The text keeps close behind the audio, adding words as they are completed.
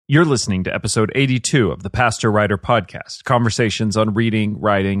You're listening to episode 82 of the Pastor Writer Podcast, conversations on reading,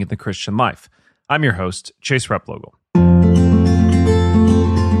 writing, and the Christian life. I'm your host, Chase Replogle.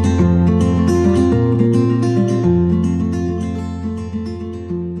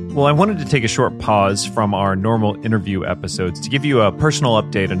 Well, I wanted to take a short pause from our normal interview episodes to give you a personal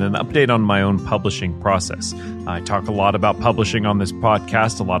update and an update on my own publishing process. I talk a lot about publishing on this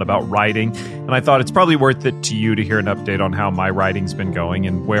podcast, a lot about writing, and I thought it's probably worth it to you to hear an update on how my writing's been going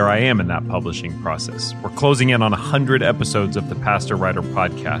and where I am in that publishing process. We're closing in on 100 episodes of the Pastor Writer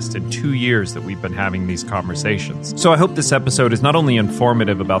Podcast in 2 years that we've been having these conversations. So I hope this episode is not only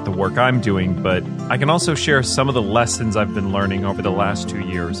informative about the work I'm doing, but I can also share some of the lessons I've been learning over the last 2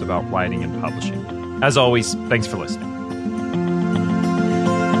 years about writing and publishing. As always, thanks for listening.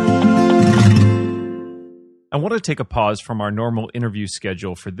 I want to take a pause from our normal interview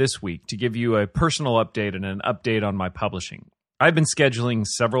schedule for this week to give you a personal update and an update on my publishing. I've been scheduling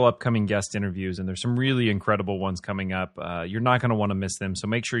several upcoming guest interviews, and there's some really incredible ones coming up. You're not going to want to miss them, so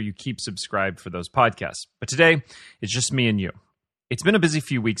make sure you keep subscribed for those podcasts. But today, it's just me and you. It's been a busy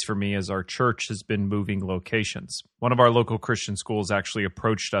few weeks for me as our church has been moving locations. One of our local Christian schools actually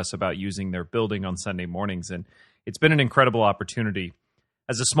approached us about using their building on Sunday mornings, and it's been an incredible opportunity.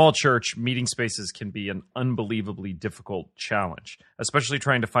 As a small church, meeting spaces can be an unbelievably difficult challenge, especially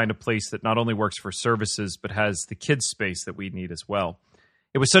trying to find a place that not only works for services, but has the kids' space that we need as well.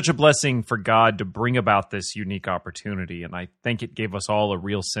 It was such a blessing for God to bring about this unique opportunity, and I think it gave us all a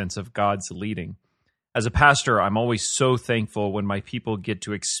real sense of God's leading. As a pastor, I'm always so thankful when my people get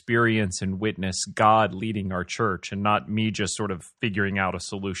to experience and witness God leading our church and not me just sort of figuring out a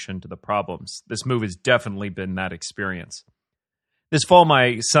solution to the problems. This move has definitely been that experience. This fall,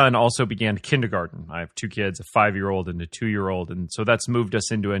 my son also began kindergarten. I have 2 kids, a 5-year-old and a 2-year-old, and so that's moved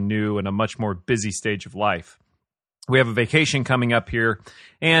us into a new and a much more busy stage of life. We have a vacation coming up here,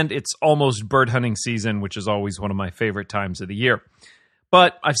 and it's almost bird hunting season, which is always one of my favorite times of the year.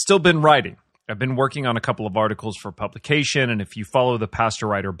 But I've still been writing. I've been working on a couple of articles for publication, and if you follow the Pastor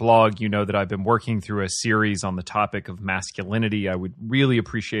Writer blog, you know that I've been working through a series on the topic of masculinity. I would really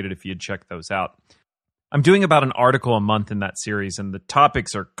appreciate it if you'd check those out. I'm doing about an article a month in that series, and the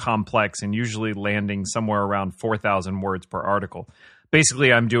topics are complex and usually landing somewhere around 4,000 words per article.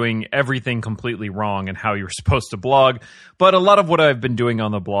 Basically, I'm doing everything completely wrong in how you're supposed to blog, but a lot of what I've been doing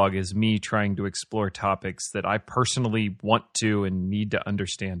on the blog is me trying to explore topics that I personally want to and need to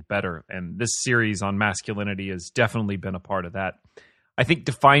understand better, and this series on masculinity has definitely been a part of that. I think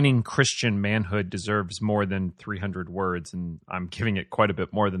defining Christian manhood deserves more than 300 words, and I'm giving it quite a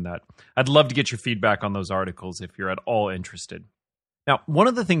bit more than that. I'd love to get your feedback on those articles if you're at all interested. Now, one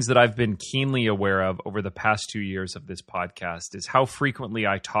of the things that I've been keenly aware of over the past 2 years of this podcast is how frequently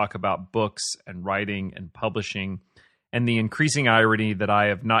I talk about books and writing and publishing, and the increasing irony that I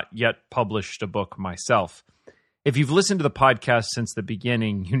have not yet published a book myself. If you've listened to the podcast since the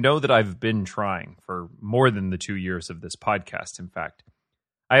beginning, you know that I've been trying for more than the 2 years of this podcast, in fact.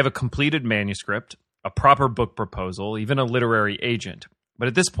 I have a completed manuscript, a proper book proposal, even a literary agent, but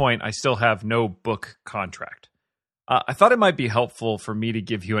at this point, I still have no book contract. I thought it might be helpful for me to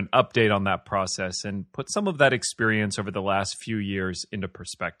give you an update on that process and put some of that experience over the last few years into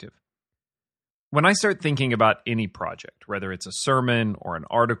perspective. When I start thinking about any project, whether it's a sermon or an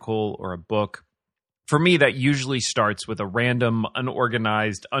article or a book, for me that usually starts with a random,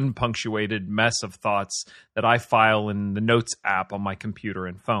 unorganized, unpunctuated mess of thoughts that I file in the Notes app on my computer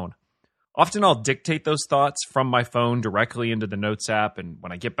and phone. Often I'll dictate those thoughts from my phone directly into the Notes app, and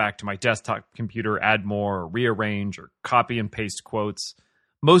when I get back to my desktop computer, add more or rearrange or copy and paste quotes.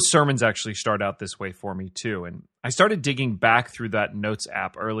 Most sermons actually start out this way for me too, and I started digging back through that Notes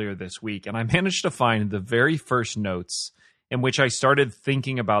app earlier this week, and I managed to find the very first notes in which I started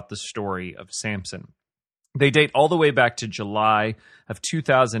thinking about the story of Samson. They date all the way back to July of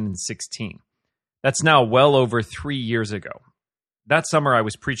 2016. That's now well over 3 years ago. That summer, I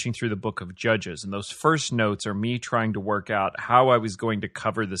was preaching through the book of Judges, and those first notes are me trying to work out how I was going to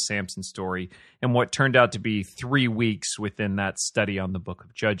cover the Samson story in what turned out to be 3 weeks within that study on the book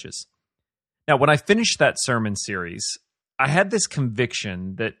of Judges. Now, when I finished that sermon series, I had this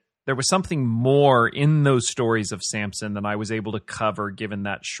conviction that there was something more in those stories of Samson than I was able to cover given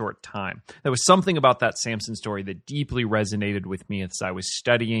that short time. There was something about that Samson story that deeply resonated with me as I was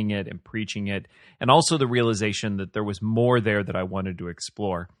studying it and preaching it, and also the realization that there was more there that I wanted to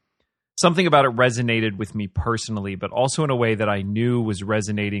explore. Something about it resonated with me personally, but also in a way that I knew was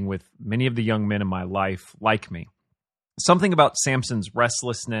resonating with many of the young men in my life like me. Something about Samson's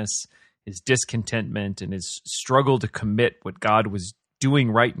restlessness, his discontentment, and his struggle to commit what God was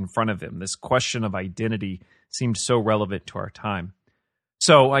doing right in front of him. This question of identity seemed so relevant to our time.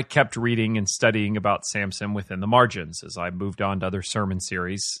 So I kept reading and studying about Samson within the margins. As I moved on to other sermon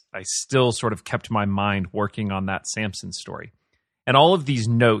series, I still sort of kept my mind working on that Samson story. And all of these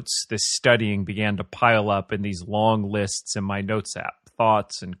notes, this studying, began to pile up in these long lists in my notes app,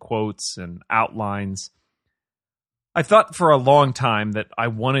 thoughts and quotes and outlines. I thought for a long time that I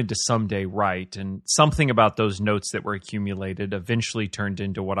wanted to someday write, and something about those notes that were accumulated eventually turned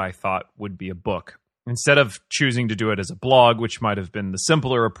into what I thought would be a book. Instead of choosing to do it as a blog, which might have been the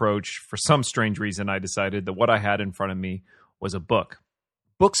simpler approach, for some strange reason, I decided that what I had in front of me was a book.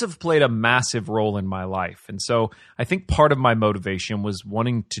 Books have played a massive role in my life, and so I think part of my motivation was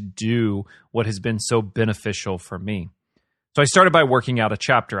wanting to do what has been so beneficial for me. So I started by working out a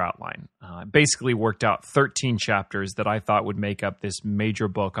chapter outline. I basically worked out 13 chapters that I thought would make up this major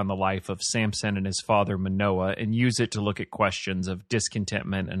book on the life of Samson and his father Manoah, and use it to look at questions of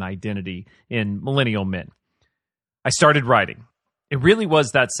discontentment and identity in millennial men. I started writing. It really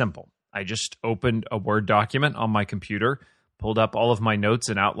was that simple. I just opened a Word document on my computer, pulled up all of my notes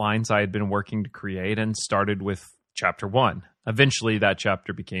and outlines I had been working to create, and started with chapter 1. Eventually, that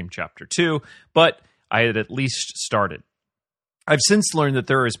chapter became chapter 2, but I had at least started. I've since learned that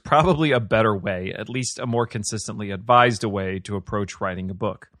there is probably a better way, at least a more consistently advised way, to approach writing a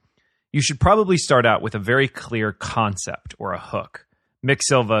book. You should probably start out with a very clear concept or a hook. Mick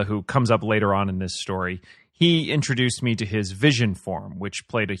Silva, who comes up later on in this story, he introduced me to his vision form, which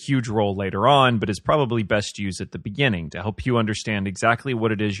played a huge role later on, but is probably best used at the beginning to help you understand exactly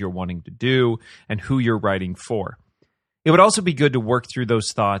what it is you're wanting to do and who you're writing for. It would also be good to work through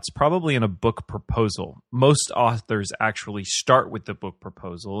those thoughts, probably in a book proposal. Most authors actually start with the book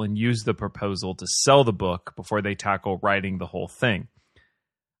proposal and use the proposal to sell the book before they tackle writing the whole thing.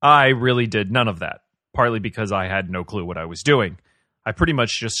 I really did none of that, partly because I had no clue what I was doing. I pretty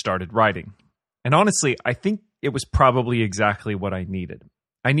much just started writing. And honestly, I think it was probably exactly what I needed.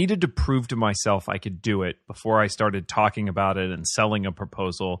 I needed to prove to myself I could do it before I started talking about it and selling a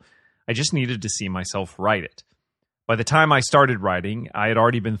proposal. I just needed to see myself write it. By the time I started writing, I had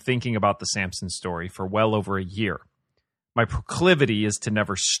already been thinking about the Samson story for well over a year. My proclivity is to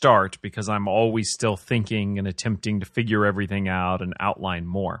never start because I'm always still thinking and attempting to figure everything out and outline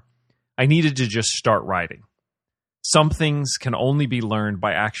more. I needed to just start writing. Some things can only be learned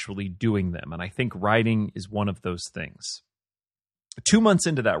by actually doing them, and I think writing is one of those things. 2 months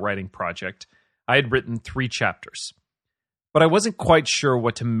into that writing project, I had written 3 chapters. But I wasn't quite sure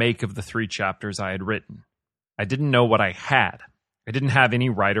what to make of the 3 chapters I had written. I didn't know what I had. I didn't have any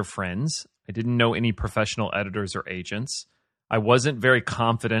writer friends. I didn't know any professional editors or agents. I wasn't very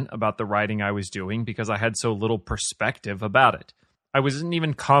confident about the writing I was doing because I had so little perspective about it. I wasn't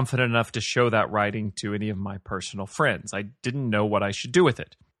even confident enough to show that writing to any of my personal friends. I didn't know what I should do with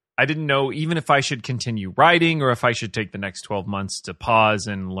it. I didn't know even if I should continue writing or if I should take the next 12 months to pause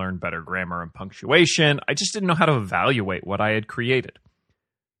and learn better grammar and punctuation. I just didn't know how to evaluate what I had created.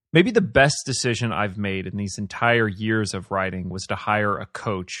 Maybe the best decision I've made in these entire years of writing was to hire a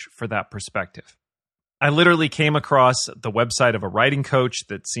coach for that perspective. I literally came across the website of a writing coach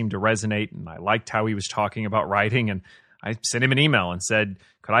that seemed to resonate, and I liked how he was talking about writing, and I sent him an email and said,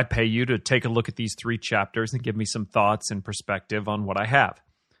 could I pay you to take a look at these 3 chapters and give me some thoughts and perspective on what I have?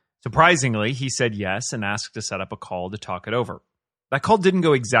 Surprisingly, he said yes and asked to set up a call to talk it over. That call didn't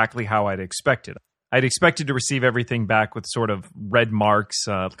go exactly how I'd expected. I'd expected to receive everything back with sort of red marks,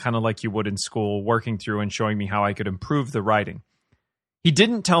 kind of like you would in school, working through and showing me how I could improve the writing. He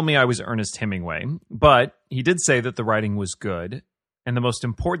didn't tell me I was Ernest Hemingway, but he did say that the writing was good, and the most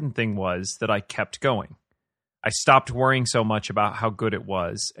important thing was that I kept going. I stopped worrying so much about how good it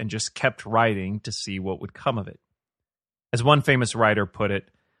was and just kept writing to see what would come of it. As one famous writer put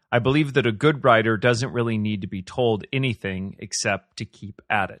it, I believe that a good writer doesn't really need to be told anything except to keep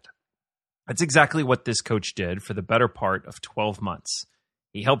at it. That's exactly what this coach did for the better part of 12 months.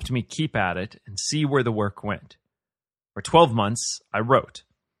 He helped me keep at it and see where the work went. For 12 months, I wrote.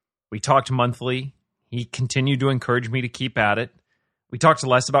 We talked monthly. He continued to encourage me to keep at it. We talked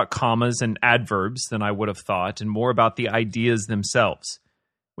less about commas and adverbs than I would have thought, and more about the ideas themselves.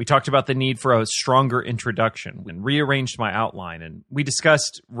 We talked about the need for a stronger introduction and rearranged my outline, and we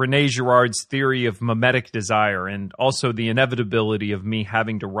discussed René Girard's theory of mimetic desire and also the inevitability of me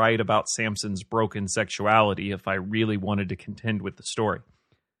having to write about Samson's broken sexuality if I really wanted to contend with the story.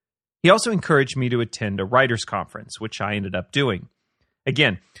 He also encouraged me to attend a writers' conference, which I ended up doing.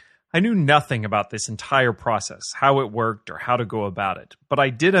 Again, I knew nothing about this entire process, how it worked, or how to go about it, but I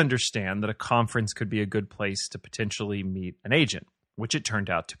did understand that a conference could be a good place to potentially meet an agent, which it turned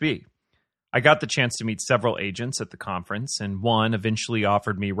out to be. I got the chance to meet several agents at the conference, and one eventually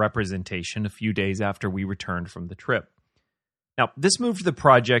offered me representation a few days after we returned from the trip. Now, this moved the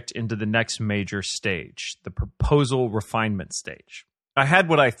project into the next major stage, the proposal refinement stage. I had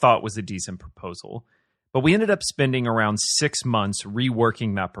what I thought was a decent proposal, but we ended up spending around 6 months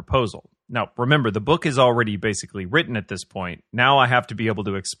reworking that proposal. Now, remember, the book is already basically written at this point. Now I have to be able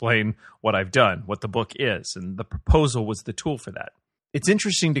to explain what I've done, what the book is, and the proposal was the tool for that. It's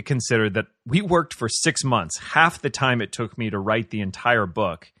interesting to consider that we worked for 6 months, half the time it took me to write the entire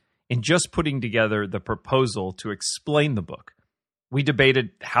book, in just putting together the proposal to explain the book. We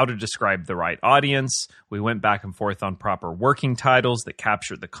debated how to describe the right audience. We went back and forth on proper working titles that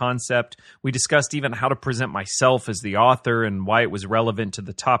captured the concept. We discussed even how to present myself as the author and why it was relevant to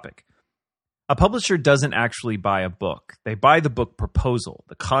the topic. A publisher doesn't actually buy a book. They buy the book proposal,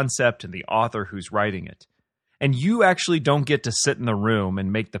 the concept, and the author who's writing it. And you actually don't get to sit in the room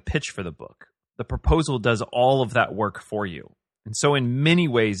and make the pitch for the book. The proposal does all of that work for you. And so in many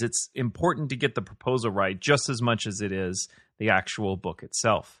ways, it's important to get the proposal right just as much as it is the actual book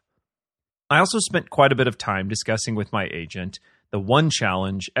itself. I also spent quite a bit of time discussing with my agent the one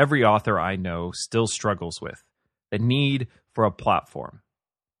challenge every author I know still struggles with, the need for a platform.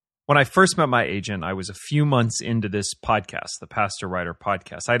 When I first met my agent, I was a few months into this podcast, the Pastor Writer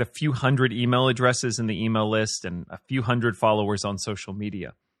Podcast. I had a few hundred email addresses in the email list and a few hundred followers on social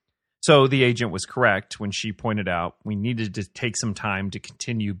media. So the agent was correct when she pointed out we needed to take some time to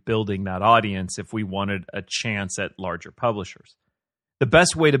continue building that audience if we wanted a chance at larger publishers. The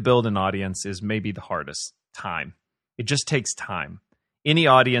best way to build an audience is maybe the hardest: time. It just takes time. Any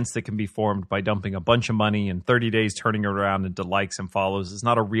audience that can be formed by dumping a bunch of money and 30 days turning it around into likes and follows is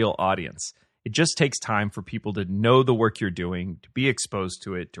not a real audience. It just takes time for people to know the work you're doing, to be exposed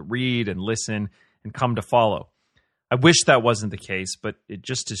to it, to read and listen and come to follow. I wish that wasn't the case, but it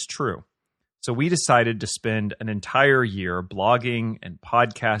just is true. So we decided to spend an entire year blogging and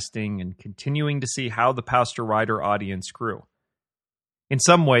podcasting and continuing to see how the Pastor Writer audience grew. In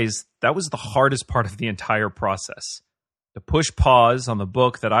some ways, that was the hardest part of the entire process. To push pause on the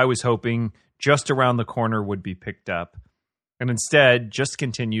book that I was hoping just around the corner would be picked up, and instead just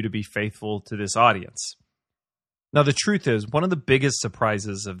continue to be faithful to this audience. Now, the truth is, one of the biggest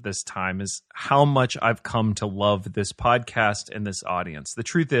surprises of this time is how much I've come to love this podcast and this audience. The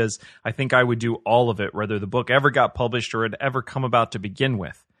truth is, I think I would do all of it, whether the book ever got published or had ever come about to begin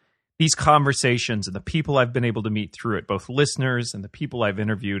with. These conversations and the people I've been able to meet through it, both listeners and the people I've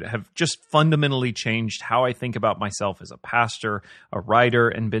interviewed, have just fundamentally changed how I think about myself as a pastor, a writer,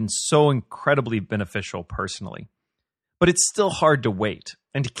 and been so incredibly beneficial personally. But it's still hard to wait.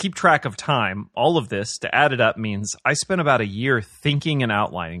 And to keep track of time, all of this, to add it up, means I spent about a year thinking and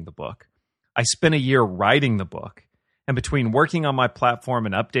outlining the book. I spent a year writing the book. And between working on my platform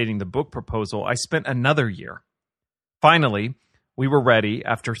and updating the book proposal, I spent another year. Finally, we were ready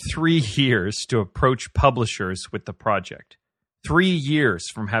after 3 years to approach publishers with the project. 3 years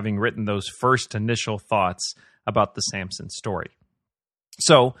from having written those first initial thoughts about the Samson story.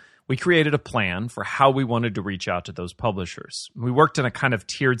 So we created a plan for how we wanted to reach out to those publishers. We worked in a kind of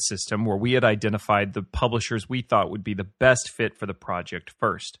tiered system where we had identified the publishers we thought would be the best fit for the project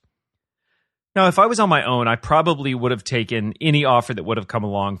first. Now, if I was on my own, I probably would have taken any offer that would have come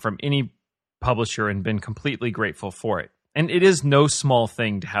along from any publisher and been completely grateful for it. And it is no small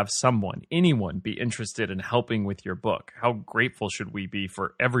thing to have anyone be interested in helping with your book. How grateful should we be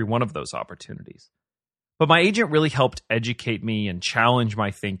for every one of those opportunities? But my agent really helped educate me and challenge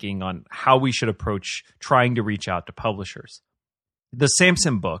my thinking on how we should approach trying to reach out to publishers. The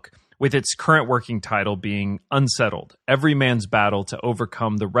Samson book, with its current working title being Unsettled, Every Man's Battle to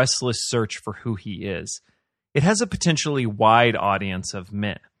Overcome the Restless Search for Who He Is, it has a potentially wide audience of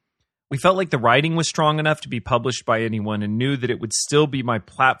men. We felt like the writing was strong enough to be published by anyone and knew that it would still be my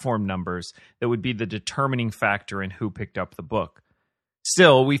platform numbers that would be the determining factor in who picked up the book.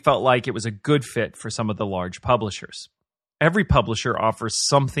 Still, we felt like it was a good fit for some of the large publishers. Every publisher offers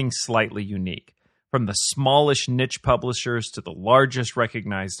something slightly unique, from the smallish niche publishers to the largest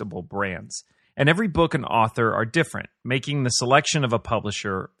recognizable brands. And every book and author are different, making the selection of a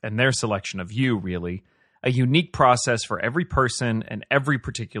publisher, and their selection of you, really, a unique process for every person and every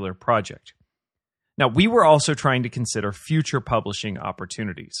particular project. Now, we were also trying to consider future publishing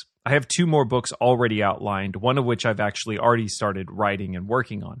opportunities. I have 2 more books already outlined, one of which I've actually already started writing and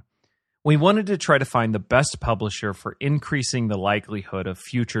working on. We wanted to try to find the best publisher for increasing the likelihood of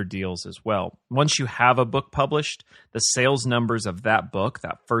future deals as well. Once you have a book published, the sales numbers of that book,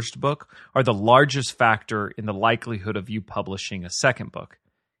 that first book, are the largest factor in the likelihood of you publishing a second book.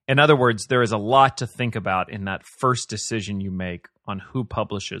 In other words, there is a lot to think about in that first decision you make on who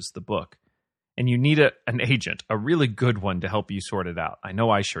publishes the book. And you need an agent, a really good one, to help you sort it out. I know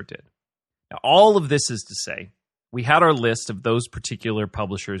I sure did. Now, all of this is to say, We had our list of those particular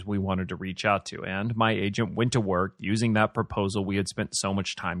publishers we wanted to reach out to, and my agent went to work using that proposal we had spent so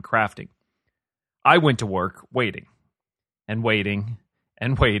much time crafting. I went to work waiting, and waiting,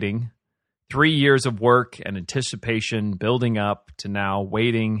 and waiting. 3 years of work and anticipation building up to now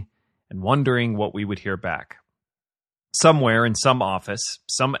waiting and wondering what we would hear back. Somewhere in some office,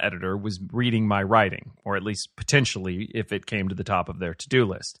 some editor was reading my writing, or at least potentially if it came to the top of their to-do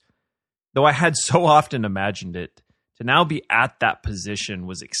list. Though I had so often imagined it, to now be at that position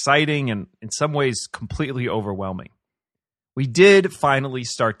was exciting and in some ways completely overwhelming. We did finally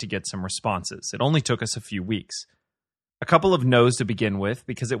start to get some responses. It only took us a few weeks. A couple of no's to begin with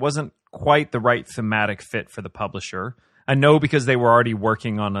because it wasn't quite the right thematic fit for the publisher. A no because they were already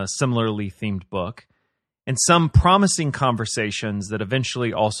working on a similarly themed book. And some promising conversations that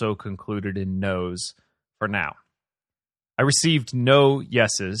eventually also concluded in no's for now. I received no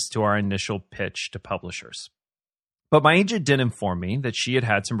yeses to our initial pitch to publishers. But my agent did inform me that she had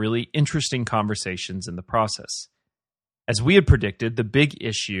had some really interesting conversations in the process. As we had predicted, the big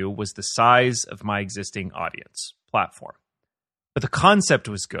issue was the size of my existing audience platform. But the concept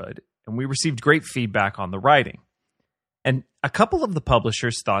was good, and we received great feedback on the writing. And a couple of the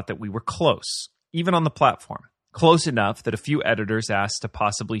publishers thought that we were close, even on the platform. Close enough that a few editors asked to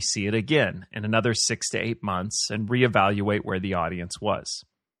possibly see it again in another 6 to 8 months and reevaluate where the audience was.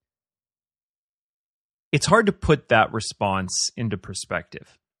 It's hard to put that response into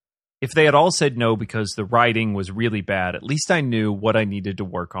perspective. If they had all said no because the writing was really bad, at least I knew what I needed to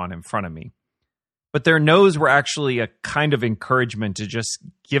work on in front of me. But their no's were actually a kind of encouragement to just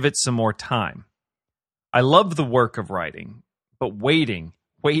give it some more time. I love the work of writing, but waiting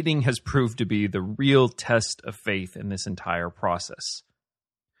has proved to be the real test of faith in this entire process.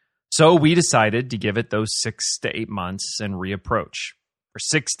 So we decided to give it those 6 to 8 months and reapproach. For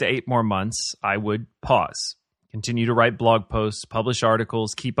 6 to 8 more months, I would pause, continue to write blog posts, publish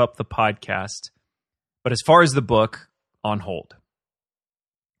articles, keep up the podcast. But as far as the book, on hold.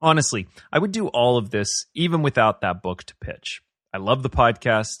 Honestly, I would do all of this even without that book to pitch. I love the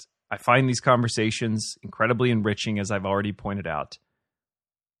podcast. I find these conversations incredibly enriching, as I've already pointed out.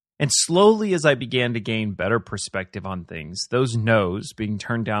 And slowly, as I began to gain better perspective on things, those no's being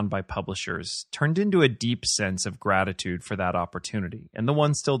turned down by publishers turned into a deep sense of gratitude for that opportunity and the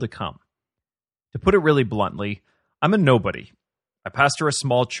one still to come. To put it really bluntly, I'm a nobody. I pastor a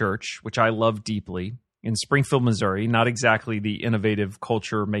small church, which I love deeply, in Springfield, Missouri, not exactly the innovative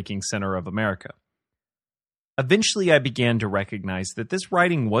culture-making center of America. Eventually, I began to recognize that this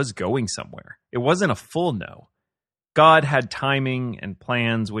writing was going somewhere. It wasn't a full no. God had timing and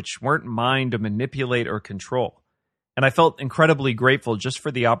plans which weren't mine to manipulate or control. And I felt incredibly grateful just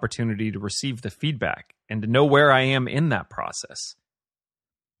for the opportunity to receive the feedback and to know where I am in that process.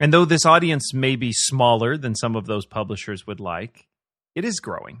 And though this audience may be smaller than some of those publishers would like, it is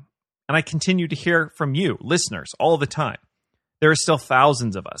growing. And I continue to hear from you, listeners, all the time. There are still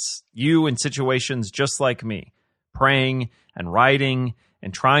thousands of us, you in situations just like me, praying and writing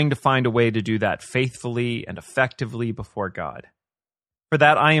and trying to find a way to do that faithfully and effectively before God. For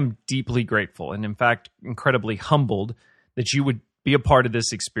that, I am deeply grateful and, in fact, incredibly humbled that you would be a part of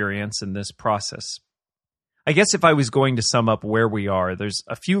this experience and this process. I guess if I was going to sum up where we are, there's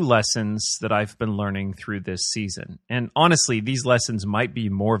a few lessons that I've been learning through this season. And honestly, these lessons might be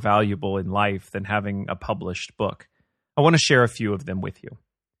more valuable in life than having a published book. I want to share a few of them with you.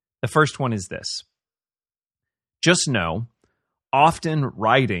 The first one is this. Just know, often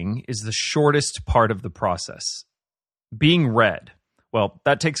writing is the shortest part of the process. Being read, well,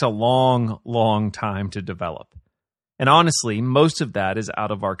 that takes a long, long time to develop. And honestly, most of that is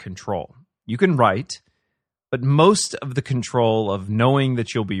out of our control. You can write, but most of the control of knowing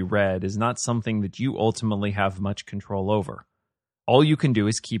that you'll be read is not something that you ultimately have much control over. All you can do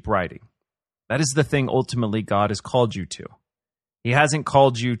is keep writing. That is the thing ultimately God has called you to. He hasn't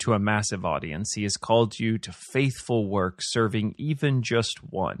called you to a massive audience. He has called you to faithful work, serving even just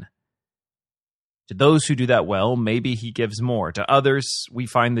one. To those who do that well, maybe he gives more. To others, we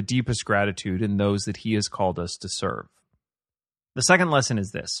find the deepest gratitude in those that he has called us to serve. The second lesson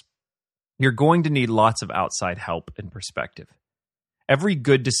is this. You're going to need lots of outside help and perspective. Every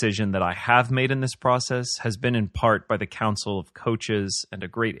good decision that I have made in this process has been in part by the counsel of coaches and a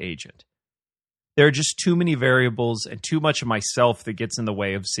great agent. There are just too many variables and too much of myself that gets in the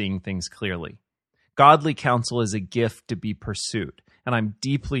way of seeing things clearly. Godly counsel is a gift to be pursued, and I'm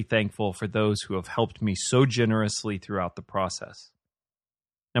deeply thankful for those who have helped me so generously throughout the process.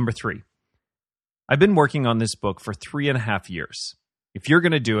 Number 3, I've been working on this book for 3.5 years. If you're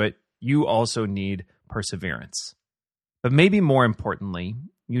going to do it, you also need perseverance. But maybe more importantly,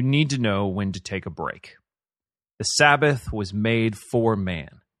 you need to know when to take a break. The Sabbath was made for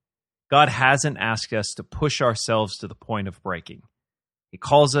man. God hasn't asked us to push ourselves to the point of breaking. He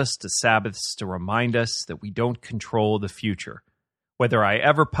calls us to Sabbaths to remind us that we don't control the future. Whether I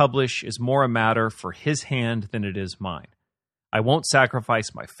ever publish is more a matter for His hand than it is mine. I won't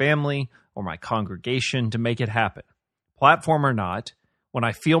sacrifice my family or my congregation to make it happen. Platform or not, when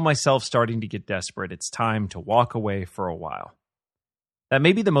I feel myself starting to get desperate, it's time to walk away for a while. That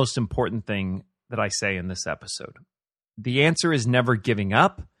may be the most important thing that I say in this episode. The answer is never giving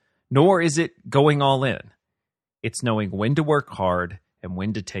up, nor is it going all in. It's knowing when to work hard and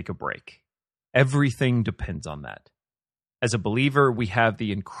when to take a break. Everything depends on that. As a believer, we have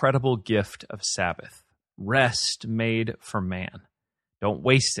the incredible gift of Sabbath, rest made for man. Don't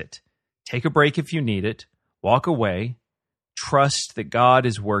waste it. Take a break if you need it. Walk away. Trust that God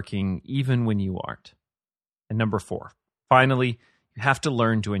is working even when you aren't. And number 4, finally, you have to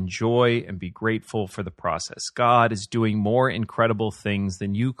learn to enjoy and be grateful for the process. God is doing more incredible things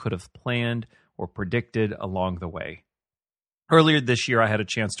than you could have planned or predicted along the way. Earlier this year, I had a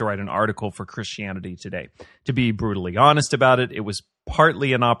chance to write an article for Christianity Today. To be brutally honest about it, it was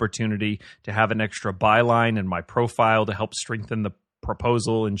partly an opportunity to have an extra byline in my profile to help strengthen the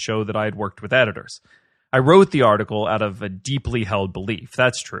proposal and show that I had worked with editors. I wrote the article out of a deeply held belief,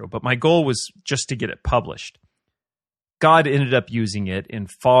 that's true, but my goal was just to get it published. God ended up using it in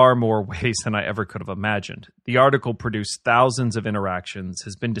far more ways than I ever could have imagined. The article produced thousands of interactions,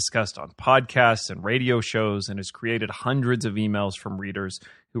 has been discussed on podcasts and radio shows, and has created hundreds of emails from readers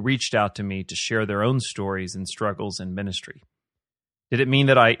who reached out to me to share their own stories and struggles in ministry. Did it mean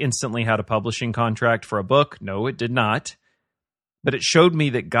that I instantly had a publishing contract for a book? No, it did not. But it showed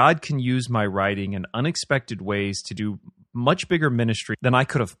me that God can use my writing in unexpected ways to do much bigger ministry than I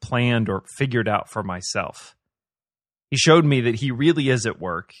could have planned or figured out for myself. He showed me that He really is at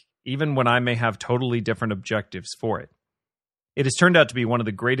work, even when I may have totally different objectives for it. It has turned out to be one of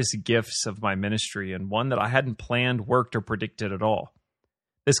the greatest gifts of my ministry and one that I hadn't planned, worked, or predicted at all.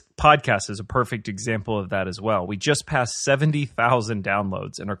 This podcast is a perfect example of that as well. We just passed 70,000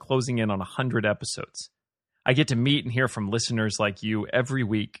 downloads and are closing in on 100 episodes. I get to meet and hear from listeners like you every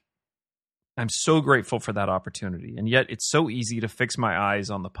week. I'm so grateful for that opportunity, and yet it's so easy to fix my eyes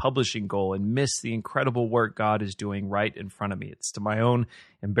on the publishing goal and miss the incredible work God is doing right in front of me. It's to my own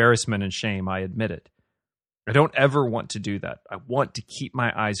embarrassment and shame, I admit it. I don't ever want to do that. I want to keep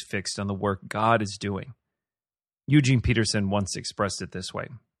my eyes fixed on the work God is doing. Eugene Peterson once expressed it this way: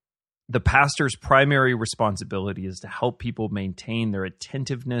 the pastor's primary responsibility is to help people maintain their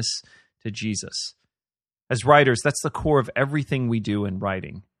attentiveness to Jesus. As writers, that's the core of everything we do in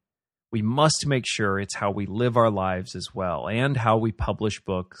writing. We must make sure it's how we live our lives as well, and how we publish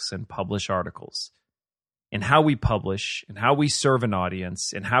books and publish articles. In how we publish, and how we serve an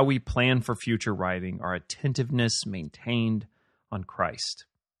audience, and how we plan for future writing, our attentiveness maintained on Christ.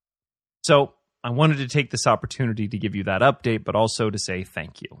 So, I wanted to take this opportunity to give you that update, but also to say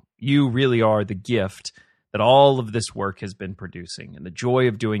thank you. You really are the gift that all of this work has been producing, and the joy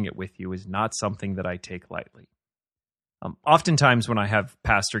of doing it with you is not something that I take lightly. Oftentimes when I have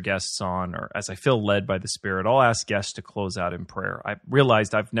pastor guests on, or as I feel led by the Spirit, I'll ask guests to close out in prayer. I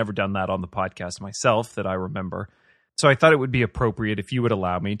realized I've never done that on the podcast myself that I remember, so I thought it would be appropriate if you would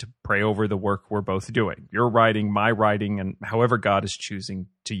allow me to pray over the work we're both doing, your writing, my writing, and however God is choosing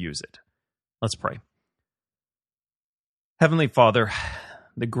to use it. Let's pray. Heavenly Father,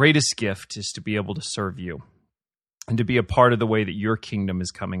 the greatest gift is to be able to serve you and to be a part of the way that your kingdom is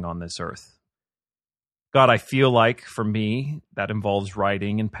coming on this earth. God, I feel like for me, that involves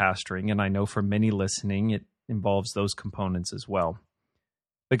writing and pastoring, and I know for many listening, it involves those components as well.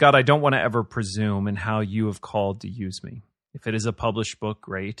 But God, I don't want to ever presume in how you have called to use me. If it is a published book,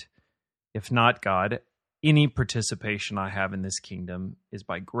 great. If not, God, any participation I have in this kingdom is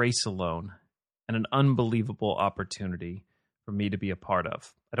by grace alone and an unbelievable opportunity for me to be a part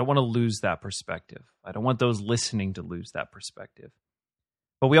of. I don't want to lose that perspective. I don't want those listening to lose that perspective.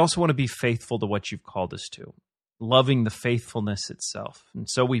 But we also want to be faithful to what you've called us to, loving the faithfulness itself. And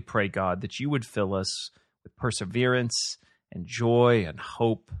so we pray, God, that you would fill us with perseverance and joy and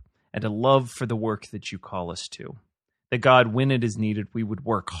hope and a love for the work that you call us to. That, God, when it is needed, we would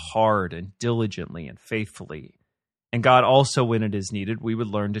work hard and diligently and faithfully. And God, also when it is needed, we would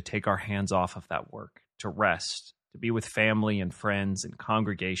learn to take our hands off of that work, to rest, to be with family and friends and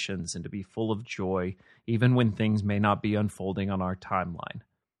congregations, and to be full of joy, even when things may not be unfolding on our timeline.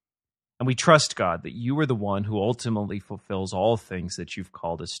 And we trust, God, that you are the one who ultimately fulfills all things that you've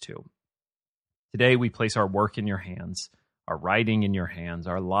called us to. Today, we place our work in your hands, our writing in your hands,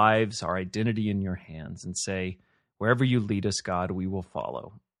 our lives, our identity in your hands, and say, wherever you lead us, God, we will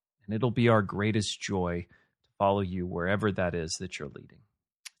follow. And it'll be our greatest joy to follow you wherever that is that you're leading.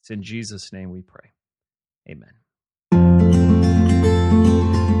 It's in Jesus' name we pray. Amen.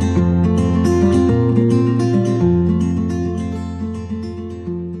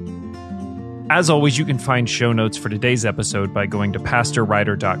 As always, you can find show notes for today's episode by going to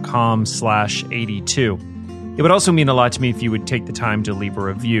pastorwriter.com/82. It would also mean a lot to me if you would take the time to leave a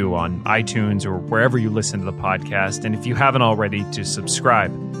review on iTunes or wherever you listen to the podcast, and if you haven't already, to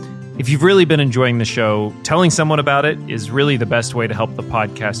subscribe. If you've really been enjoying the show, telling someone about it is really the best way to help the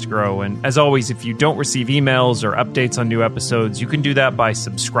podcast grow. And as always, if you don't receive emails or updates on new episodes, you can do that by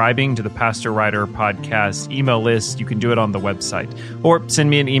subscribing to the Pastor Writer podcast email list. You can do it on the website. Or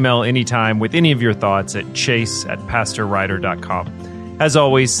send me an email anytime with any of your thoughts at chase@pastorwriter.com. As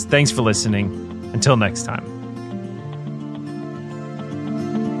always, thanks for listening. Until next time.